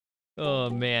Oh,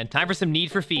 man. Time for some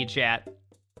need for feed, chat.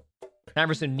 Time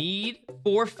for some need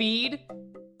for feed.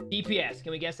 DPS.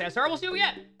 Can we guess SR? We'll see what we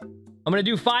get. I'm going to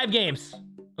do 5 games.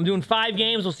 I'm doing 5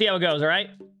 games. We'll see how it goes, all right?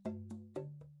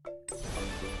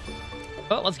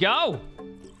 Oh, let's go.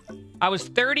 I was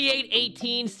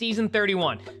 38-18, season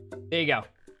 31. There you go.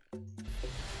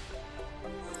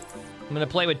 I'm going to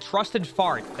play with Trusted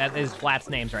Fart. That is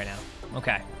Flat's names right now.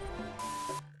 Okay.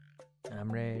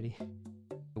 I'm ready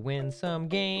to win some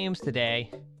games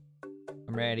today.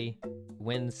 I'm ready to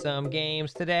win some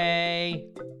games today.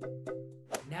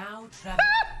 Now travel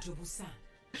to Busan.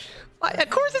 Of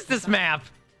course it's this map.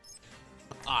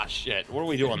 Ah, shit. What are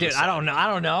we doing? Dude, I don't know. I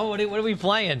don't know. What are we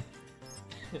playing?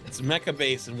 It's Mecha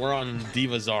Base, and we're on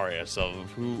Diva Zarya, so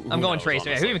who I'm going knows,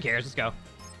 Tracer. Yeah, who honestly. even cares? Let's go.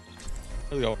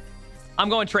 Here we go. I'm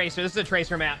going Tracer. This is a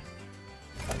Tracer map.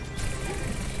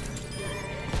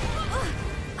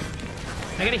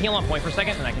 Can I get a heal on point for a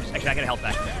second? And I can just... Actually, I get a health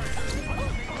back.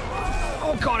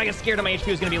 Oh, God. I got scared that my HP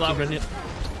was going to be low.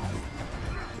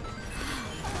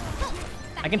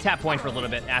 I can tap point for a little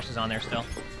bit. Ash is on there still.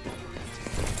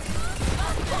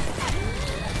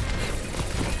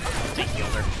 They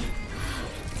healed her.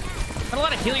 Not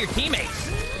allowed to heal your teammates.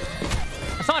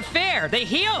 That's not fair. They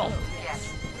heal.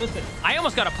 Listen, I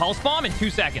almost got a pulse bomb in 2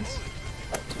 seconds.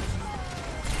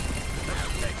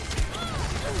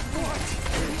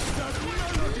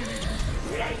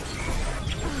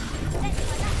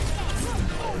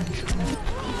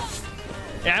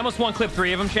 Yeah, I almost one clip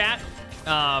 3 of them, chat.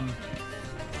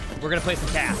 We're gonna play some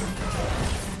cast.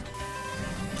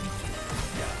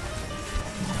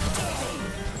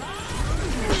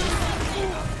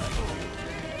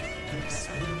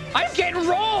 I'm getting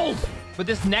rolled! But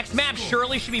this next map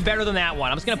surely should be better than that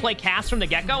one. I'm just gonna play cast from the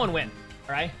get-go and win.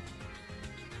 All right?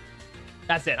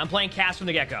 That's it. I'm playing cast from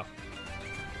the get-go.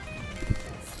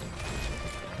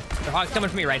 The Hog's coming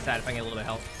from me right side if I get a little bit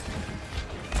of help.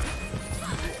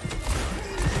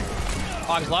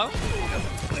 Hog's low.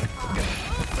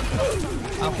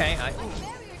 Okay,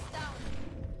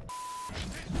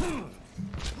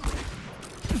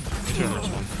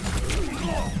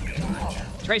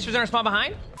 Tracer's in our spawn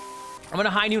behind. I'm gonna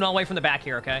high noon all the way from the back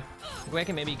here, okay? I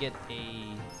can maybe get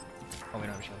a... Oh, we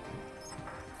don't have a shield.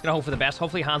 Gonna hope for the best.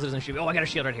 Hopefully Hanzo doesn't shoot me. Oh, I got a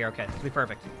shield right here. Okay, this will be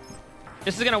perfect.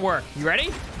 This is gonna work. You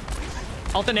ready?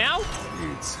 Ulta now?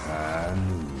 It's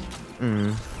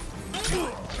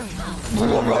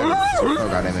oh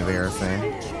god, I'm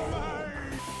embarrassing.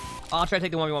 I'll try to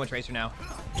take the 1v1 with Tracer now.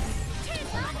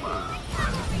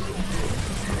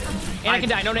 Anna can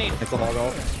die, no nade. It's a hog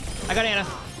ult. I got Anna.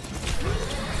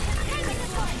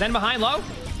 Then behind, low.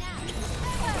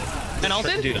 Then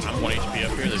ulted. Dude, I'm 1 HP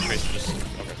up here. The Tracer just...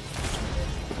 Okay.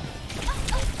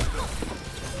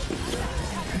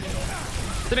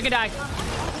 Sivik can die.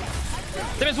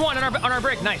 Sivik's 1 on our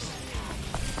brick. Nice.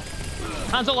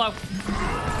 Hanzo low.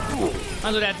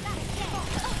 Hanzo dead.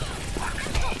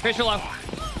 Tracer low.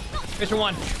 Tracer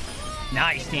 1.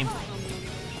 Nice, team.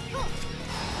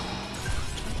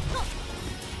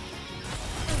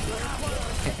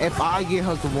 If I get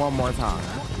her one more time.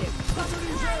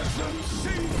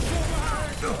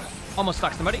 Almost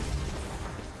stuck somebody.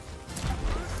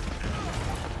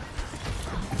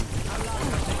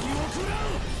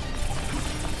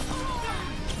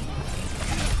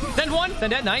 Send 1.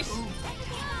 Send dead. Nice.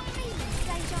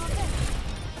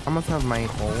 I must have my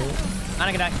hole.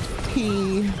 Anna can die.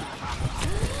 P.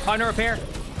 Oh, no repair.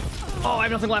 Oh, I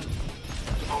have nothing left.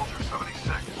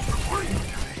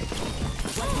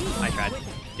 I tried.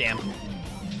 Damn.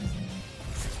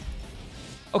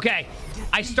 Okay.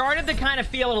 I started to kind of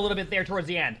feel it a little bit there towards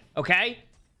the end. Okay?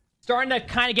 Starting to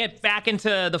kind of get back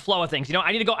into the flow of things. You know,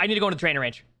 I need to go into the training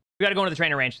range. We gotta go into the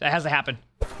training range. That has to happen.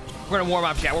 We're gonna warm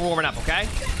up, chat. We're warming up, okay?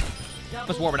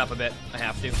 Let's warm it up a bit. I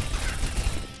have to.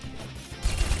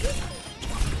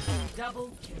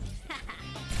 Double kill.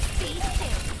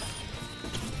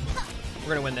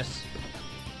 We're gonna win this.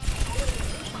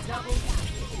 Double.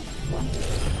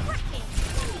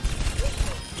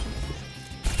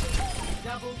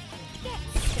 Double.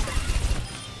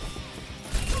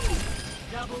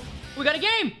 Double. We got a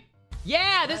game!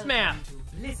 Yeah, this map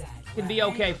can be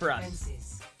okay for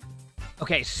us.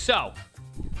 Okay, so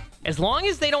as long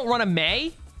as they don't run a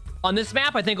Mei on this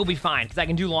map, I think we'll be fine because I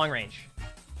can do long range.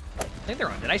 I think they're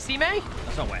on. Did I see Mei?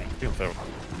 That's no way.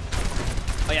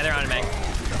 Oh yeah, they're on Mei.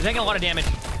 They're taking a lot of damage.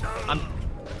 I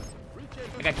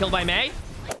got killed by Mei.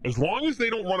 As long as they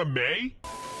don't run a Mei.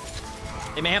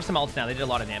 They may have some ults now. They did a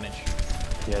lot of damage.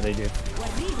 Yeah, they do.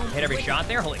 Hit every shot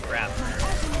there. Holy crap.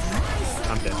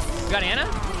 I'm dead. We got Anna.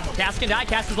 Cass can die.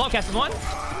 Cass is low. Cass is 1.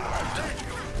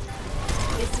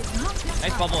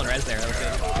 Nice bubble and res there. That was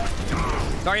good.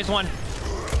 Darius one.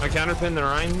 I counterpin the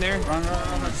Rhine there. Run.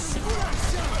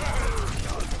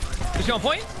 Lucio on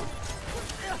point.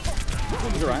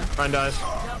 You're right. Rhine dies.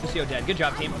 Lucio dead. Good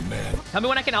job, team. Tell me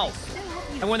when I can help.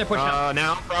 And when they're pushing up.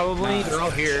 Now probably. They're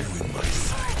all here.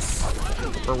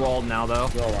 We're walled now though.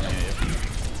 They're all running at you.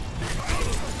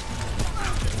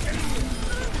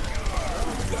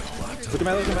 Look at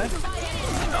me.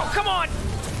 Oh, come on.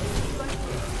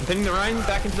 I'm pinning the Rhine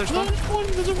back into their spawn.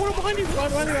 There's a world behind you.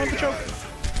 Behind you on the choke.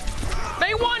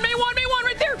 May one,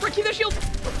 right there. Keep the shield.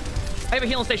 I have a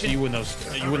healing station. You win those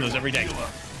every day.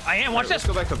 I am. Watch this.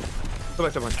 Go back to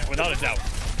one. Without a doubt.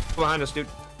 Go behind us, dude.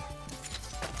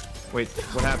 Wait,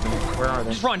 what happened? Where are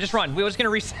they? Just run. We were just gonna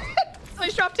reset.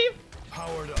 Nice job, team.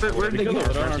 Where did they go?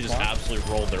 They just absolutely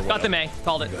rolled their way. Got the May.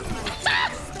 Called it.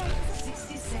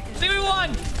 See, we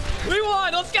won.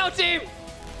 Let's go, team.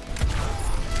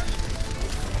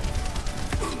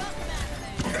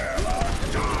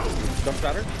 Jump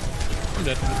shatter. I'm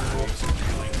dead.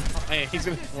 Hey, he's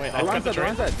gonna wait. I've got the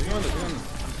train. I'm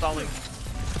Stalling.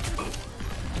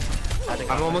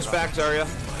 I'm almost back, Zarya.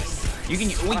 We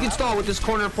can stall with this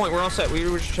corner point. We're all set.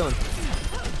 We're just chilling.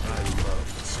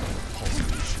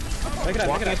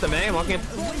 Walking at the May. I'm walking at.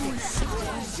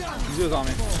 Zeus on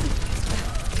me.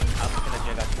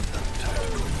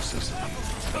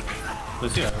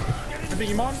 Lucio. I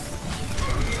think Emongg.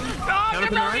 Oh,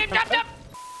 tap.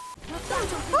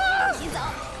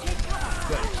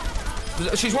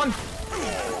 She's one.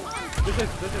 This is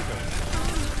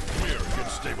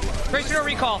Tracer no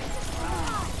recall.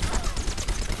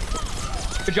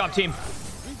 Good job, team.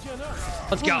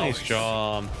 Let's go. Nice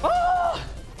job. Oh!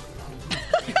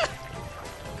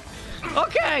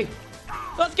 Okay.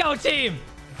 Let's go, team.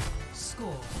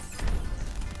 Score.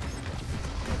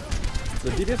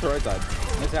 the DPS right side.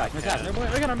 Nice hack. Make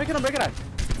it on.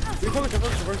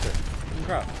 Reverse it.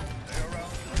 Crap.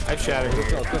 I've shattered.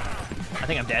 Let's go. I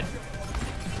think I'm dead.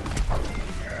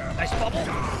 Nice bubble.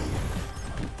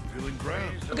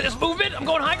 Look at this movement. I'm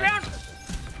going high ground.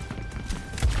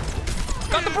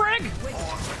 Got the brig.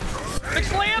 Big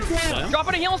slam.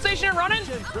 Dropping a healing station and running.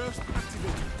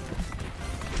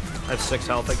 I have 6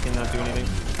 health. I cannot do anything.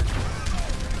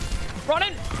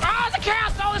 Running. Ah, the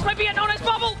cast. Oh, this might be a no nice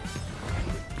bubble.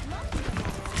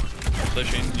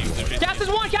 Cast is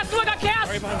one. Got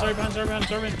cast. Sorry, behind.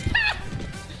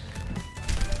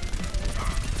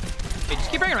 Hey,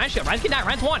 just keep bringing Ryan shield. Ryan's getting down.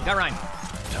 Ryan's one. Got Ryan.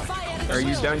 Are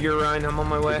you down here, Ryan? I'm on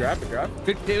my way. Grab.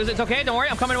 Good. It's okay. Don't worry.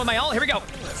 I'm coming with my ult. Here we go.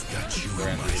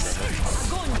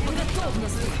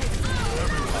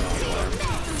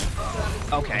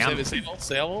 Okay.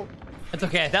 Sail. It's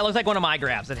okay. That looks like one of my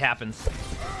grabs. It happens.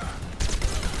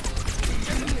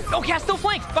 Oh, cast still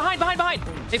flanked. Behind.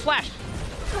 They flashed.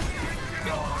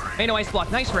 Hey, no ice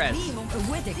block. Nice res. Still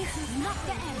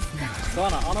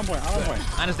on point.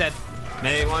 Ana's dead.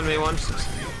 May one.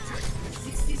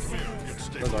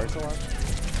 Those are still on.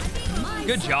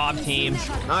 Good job, team.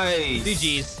 Nice.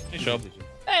 GG's. Hey, Shub.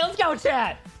 Hey, let's go,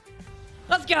 chat.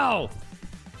 Let's go.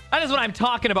 That is what I'm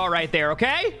talking about right there,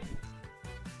 okay?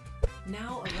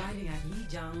 Now arriving at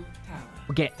Lijiang Tower.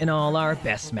 We're getting all our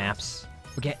best maps.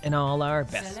 Select your hero.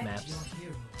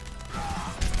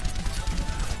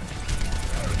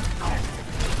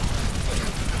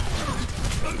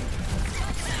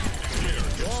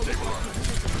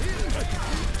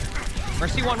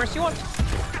 Mercy one.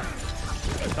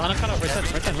 Donna, kind of reset.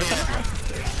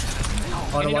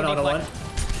 Auto one.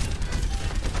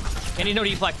 Any no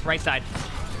deflect, right side.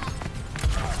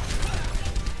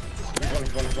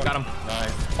 Got him.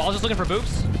 Nice. Ball's just looking for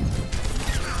boops.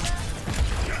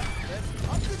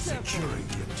 Securing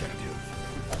the objective.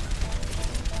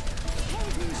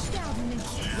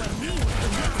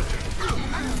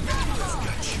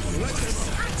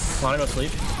 Wanna go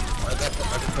sleep?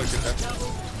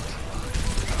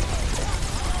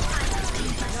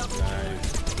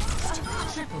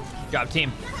 Good job,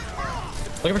 team.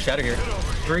 Looking for shatter here.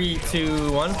 3,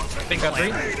 2, 1. Big Got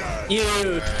play. 3.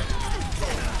 Huge.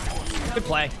 Good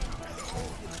play.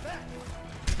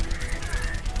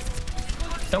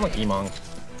 Sound like Emongg.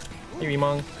 Here,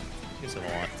 Emongg. He's a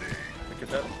lot.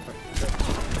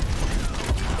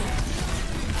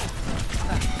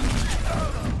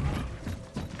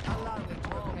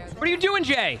 What are you doing,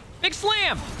 Jay? Big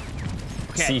slam.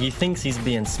 Okay. See, he thinks he's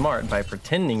being smart by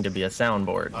pretending to be a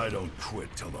soundboard. I don't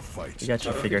quit till the fight's We got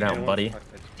you figured out, buddy.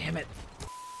 Damn it.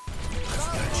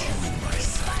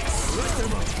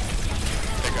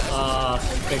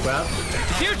 Big grab.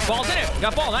 Huge. Ball's in it.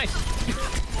 Got ball. Nice.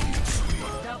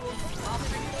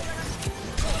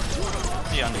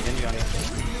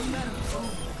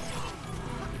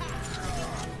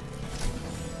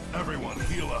 Everyone,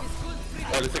 heal up.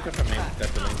 Oh, let's take it from me.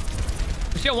 Definitely.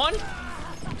 Still one.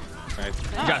 Nice.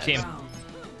 Good job, team. Round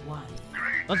one.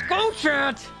 Let's go,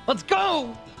 chat. Let's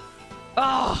go.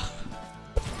 Oh.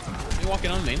 You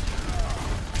walking on main?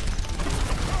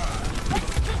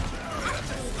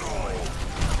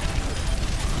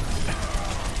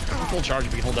 Full charge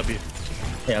if we can hold W.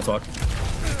 Yeah, let's walk.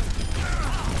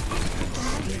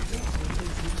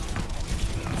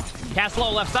 Cast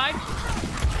low left side.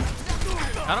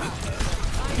 Got him.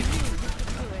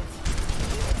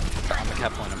 I'm a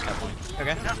cap point. I'm cap point.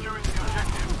 Okay.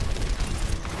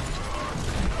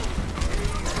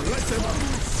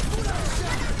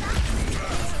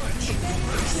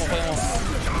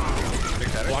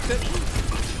 Blocked it.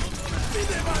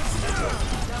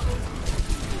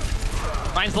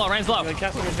 Ryan's low. Ryan's low.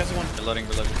 Castle one. Reloading,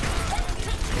 reloading.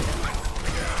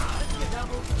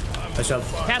 I shall.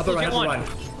 Cast Upper low, right, get upper one.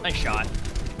 right. Nice shot.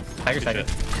 Tiger, tiger.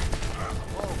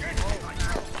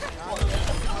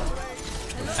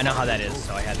 I know how that is,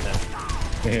 so I had to.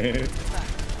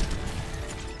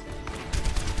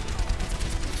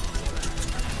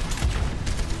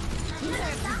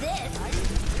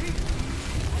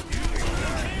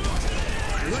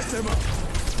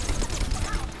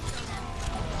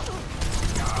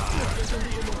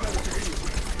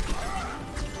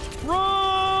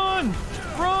 Run!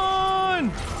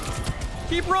 Run!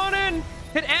 Keep running!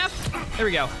 Hit F! There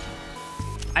we go.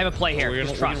 I have a play here. We're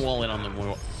Just gonna trust. wall in on them.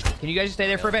 Can you guys just stay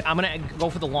there for a bit? I'm gonna go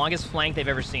for the longest flank they've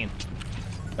ever seen.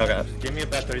 Okay. Give me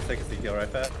about 30 seconds to heal,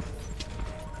 right, Pat?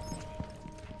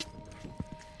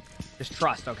 Just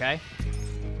trust, okay?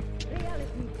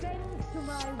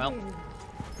 Well,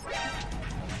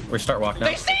 We start walking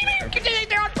they out. see me!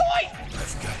 They're on point!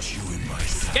 I've got you in my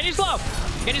sight. Genji's low.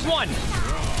 Genji's one.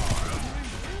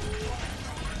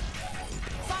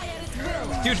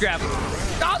 Huge grab.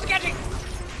 Oh, it's Genji!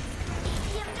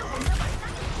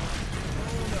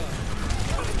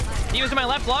 He was to my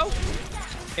left low.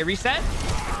 Okay, reset.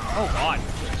 Oh, God.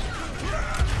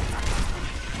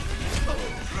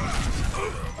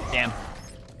 Damn.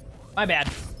 My bad.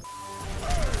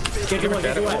 Get one,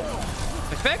 get one.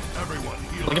 Next pick. Everyone,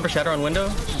 heal Looking for shatter on window.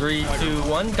 3, 2,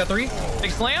 1. Got 3.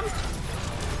 Big slam.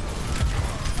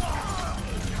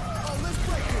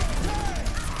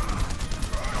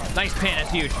 Nice pin.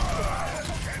 That's huge.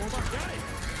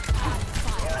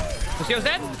 Lucio's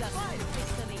dead.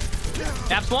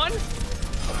 Taps one.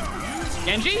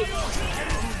 Genji.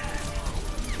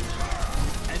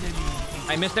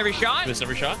 I missed every shot. Missed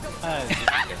every shot.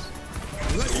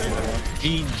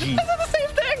 GG. That's the same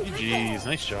thing. Jeez,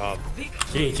 nice job.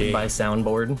 GG. By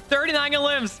soundboard. 39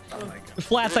 limbs.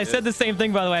 Flats, I said the same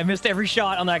thing, by the way. I missed every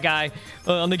shot on that guy,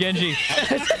 on the Genji.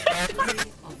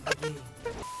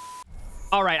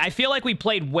 All right, I feel like we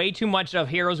played way too much of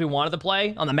heroes we wanted to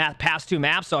play on the past two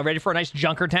maps, so I'm ready for a nice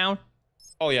Junkertown.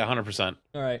 Oh yeah, 100%.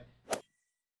 All right.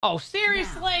 Oh,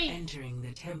 seriously? Entering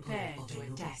the temple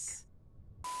of Lux.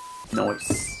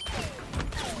 Nice.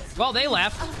 Well, they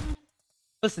left.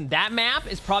 Listen, that map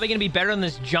is probably going to be better than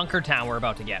this Junkertown we're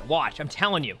about to get. Watch, I'm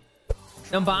telling you.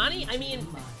 Nambani, I mean,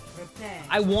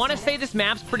 I want to say this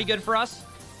map's pretty good for us.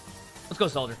 Let's go,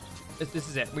 Soldier. This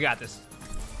is it. We got this.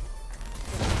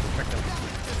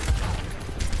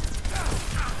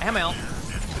 I have my ult.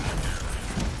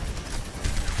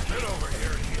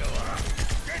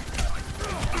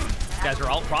 You guys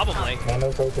are ult, probably.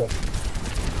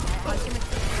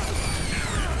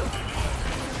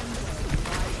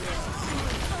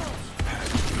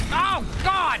 Oh,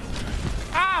 God!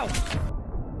 Ow!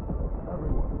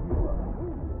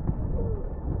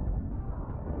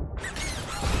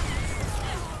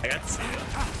 I got to see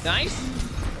it. Nice.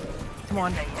 Come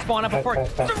on. Spawn up before.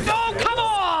 Oh, come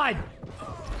on!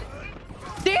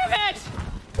 Damn it!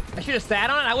 I should have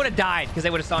sat on it. I would have died because they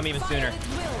would have saw me even sooner.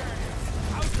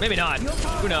 Maybe not.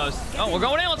 Who knows? Oh, we're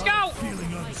going in. Let's go!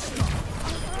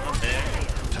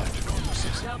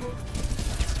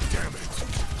 Damn it.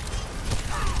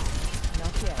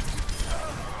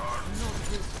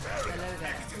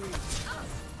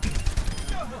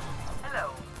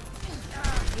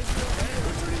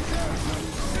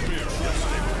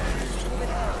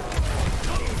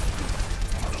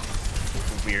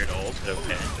 Weird ult, but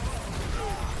okay.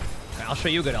 I'll show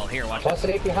you a good ult here. Watch. Boss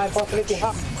it behind, boss it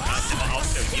behind. I'll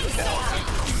show you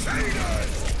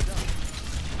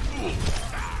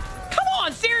Come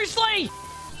on, seriously!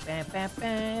 Knock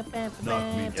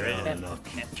me down and I'll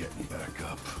keep getting back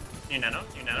up. You know?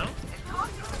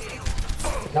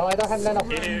 No, I don't have nano.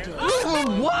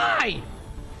 Oh, why?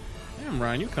 Damn,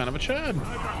 Ryan, you're kind of a chad.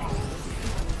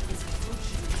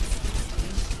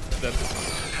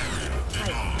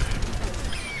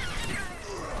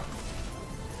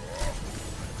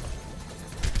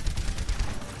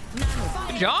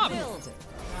 job.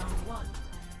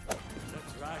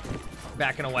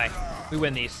 Backing away. We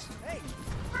win these.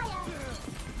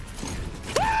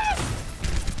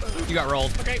 You got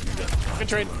rolled. Okay, good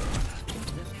trade.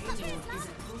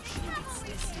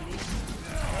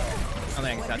 I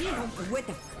think I can touch.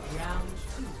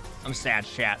 I'm sad,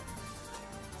 chat.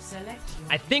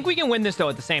 I think we can win this though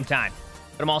at the same time,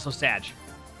 but I'm also sad.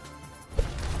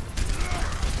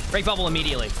 Break bubble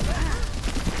immediately.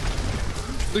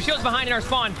 Lucio's behind in our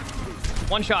spawn.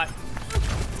 One shot.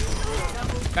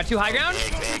 Got 2 high ground.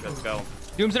 Let's go.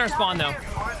 Doom's in our spawn though.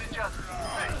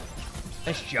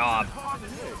 Nice job.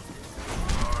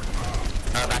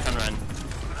 Back on run.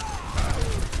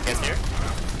 You guys here?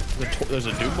 There's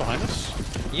a dude behind us.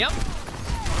 Yep.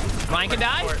 Ryan can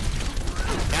die.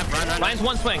 Yep, run. Ryan's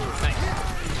one swing. Nice.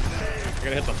 I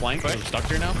gotta hit the flank. I'm stuck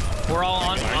here now. We're all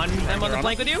on them on the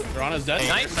flank with you. Rana's dead.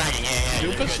 Nice. Yeah.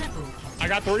 Doofus. I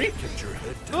got 3.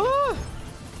 Ooh.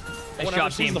 Nice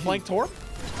job, team. The flank torp.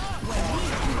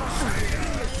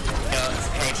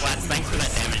 Hey, Flats, thanks for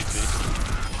that damage boost.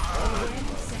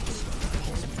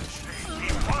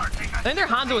 I think their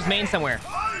Hanzo was main somewhere.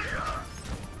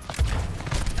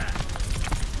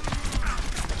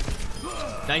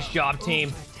 Nice job,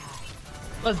 team.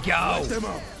 Let's go.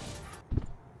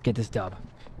 Get this dub.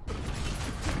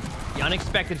 The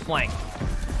unexpected flank.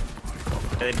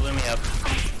 They blew me up.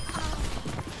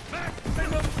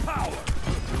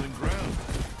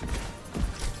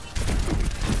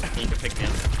 You can pick me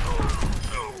up.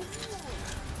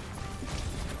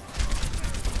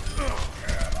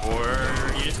 Or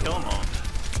you just kill them all.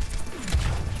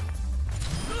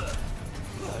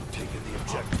 I've taken the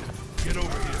objective. Get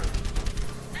over here.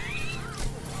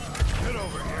 Get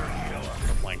over here and kill him.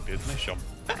 The flank, dude. Nice show.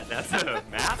 That's a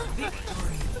map?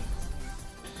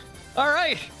 All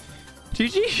right.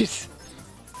 GG's.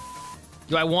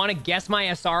 Do I want to guess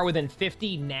my SR within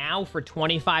 50 now for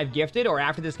 25 gifted or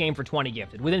after this game for 20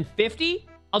 gifted? Within 50?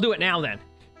 I'll do it now then.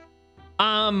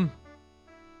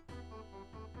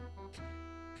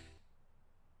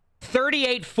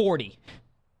 3840.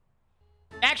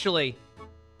 Actually,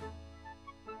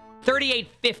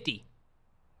 3850.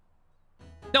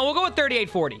 No, we'll go with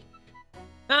 3840.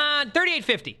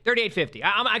 3850. 3850.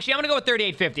 I'm gonna go with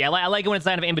 3850. I like it when it's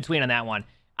kind of in between on that one.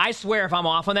 I swear if I'm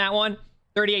off on that one,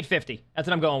 3850. That's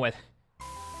what I'm going with.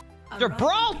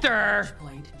 Gibraltar?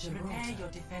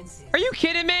 Are you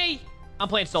kidding me? I'm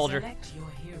playing soldier.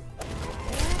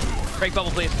 Break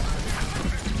bubble, please.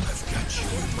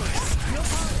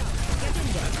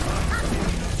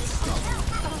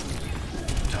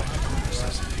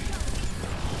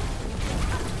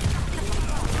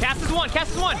 Cast is one.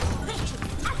 Cast is one.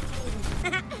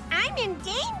 I'm in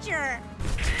danger.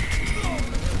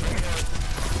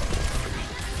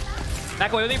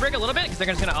 Back away with me, Brick, a little bit, because they're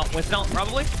just gonna Winston ult,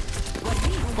 probably.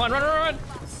 Come on, run.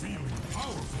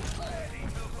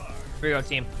 Here we go,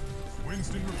 team.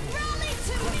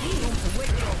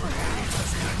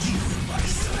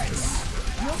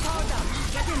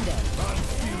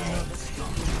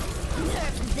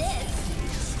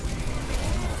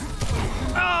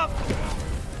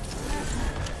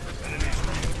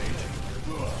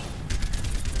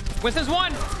 Winston's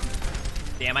one.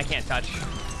 Damn, I can't touch.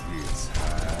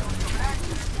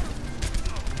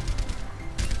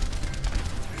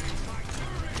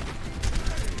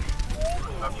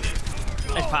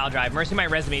 Nice pile drive. Mercy might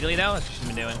res immediately though. That's what she's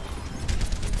been doing.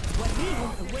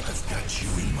 Got you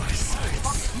in my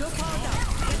sights.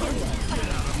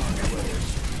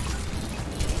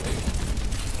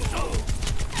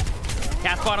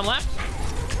 Cast bottom left.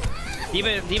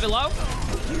 Diva low.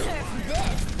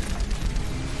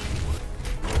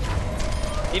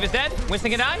 Diva's dead.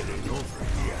 Winston can die.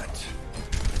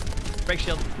 Break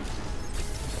shield.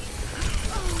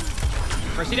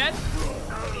 Mercy dead.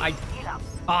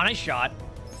 Oh, nice shot.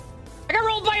 I got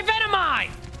rolled by a Venomite!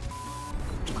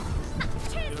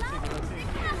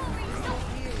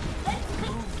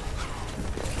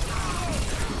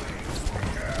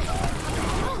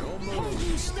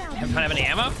 Don't have any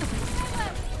ammo?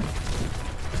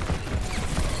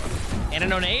 And a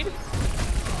no nade?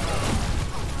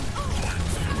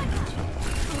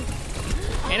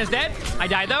 Anna's dead. I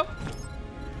died though.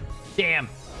 Damn.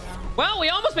 Well, we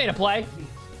almost made a play.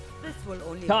 This will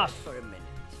only Tough. for a minute.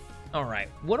 All right,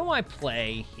 what do I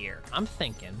play here? I'm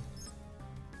thinking.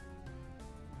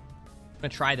 I'm gonna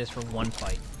try this for one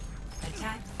fight.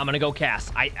 I'm gonna go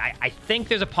Cass. I think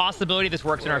there's a possibility this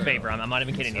works in our favor. I'm not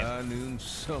even kidding you. I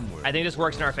think this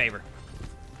works in our favor.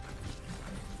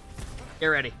 Get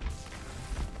ready.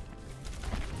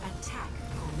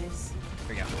 Here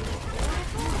we go.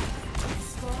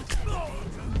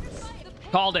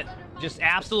 Called it. just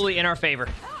absolutely in our favor.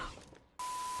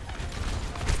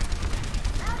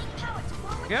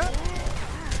 Yeah.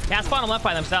 Cast spawn left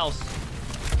by themselves.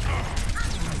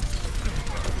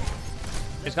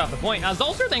 Just got off the point.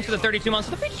 Zolster, thanks for the 32 months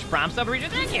of the feature. Prime sub region.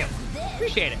 Thank you.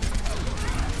 Appreciate it.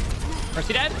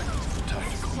 Mercy dead.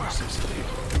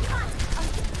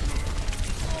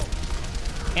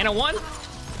 Anna 1.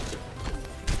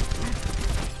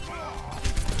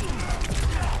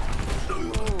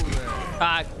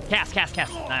 Cast.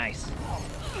 Nice.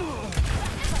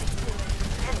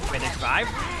 Wait, they survive?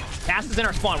 Cast is in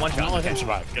our spawn. One shot. Don't let him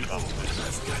survive. Get him out.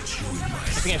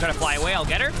 If we can try to fly away, I'll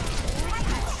get her.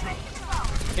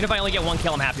 Even if I only get one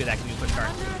kill, I'm happy with that. Can you push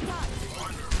cart?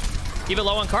 Keep it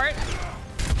low on cart.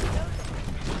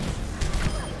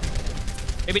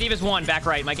 Maybe Diva's 1. Back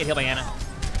right. Might get healed by Anna.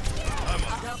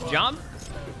 Jump.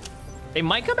 They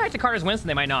might come back to Carter's Winston.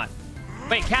 They might not.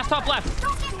 Wait, cast top left.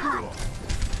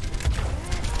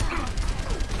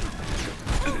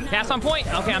 Cast on point.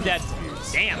 Okay, I'm dead.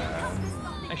 Damn.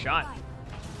 Nice shot.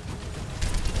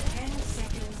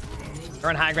 They're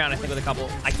on high ground, I think, with a couple.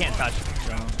 I can't touch.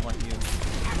 So I'll let you.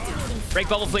 Break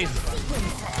bubble, please.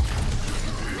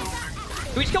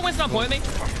 Can we just kill Winston on point with me?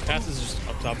 Pass is just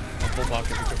up top. Full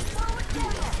pocket.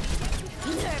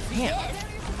 Damn.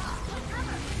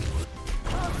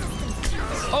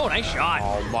 Oh, nice shot.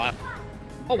 Oh, my.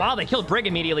 Oh, wow. They killed Brig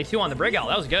immediately, too, on the Brig L.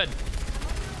 That was good.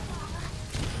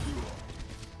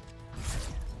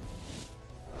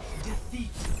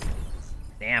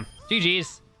 Damn.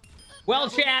 GG's. Well,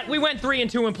 chat, we went 3 and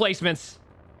 2 in placements.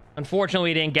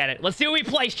 Unfortunately, we didn't get it. Let's see what we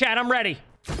place, chat. I'm ready.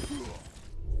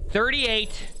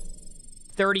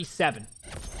 38-37.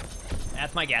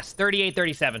 That's my guess.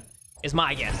 38-37 is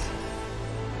my guess.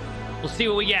 We'll see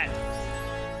what we get.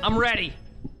 I'm ready.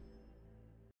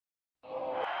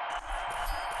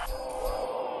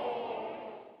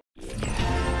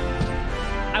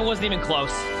 I wasn't even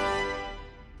close.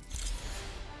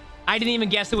 I didn't even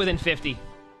guess it within 50.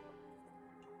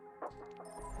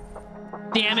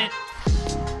 Damn it.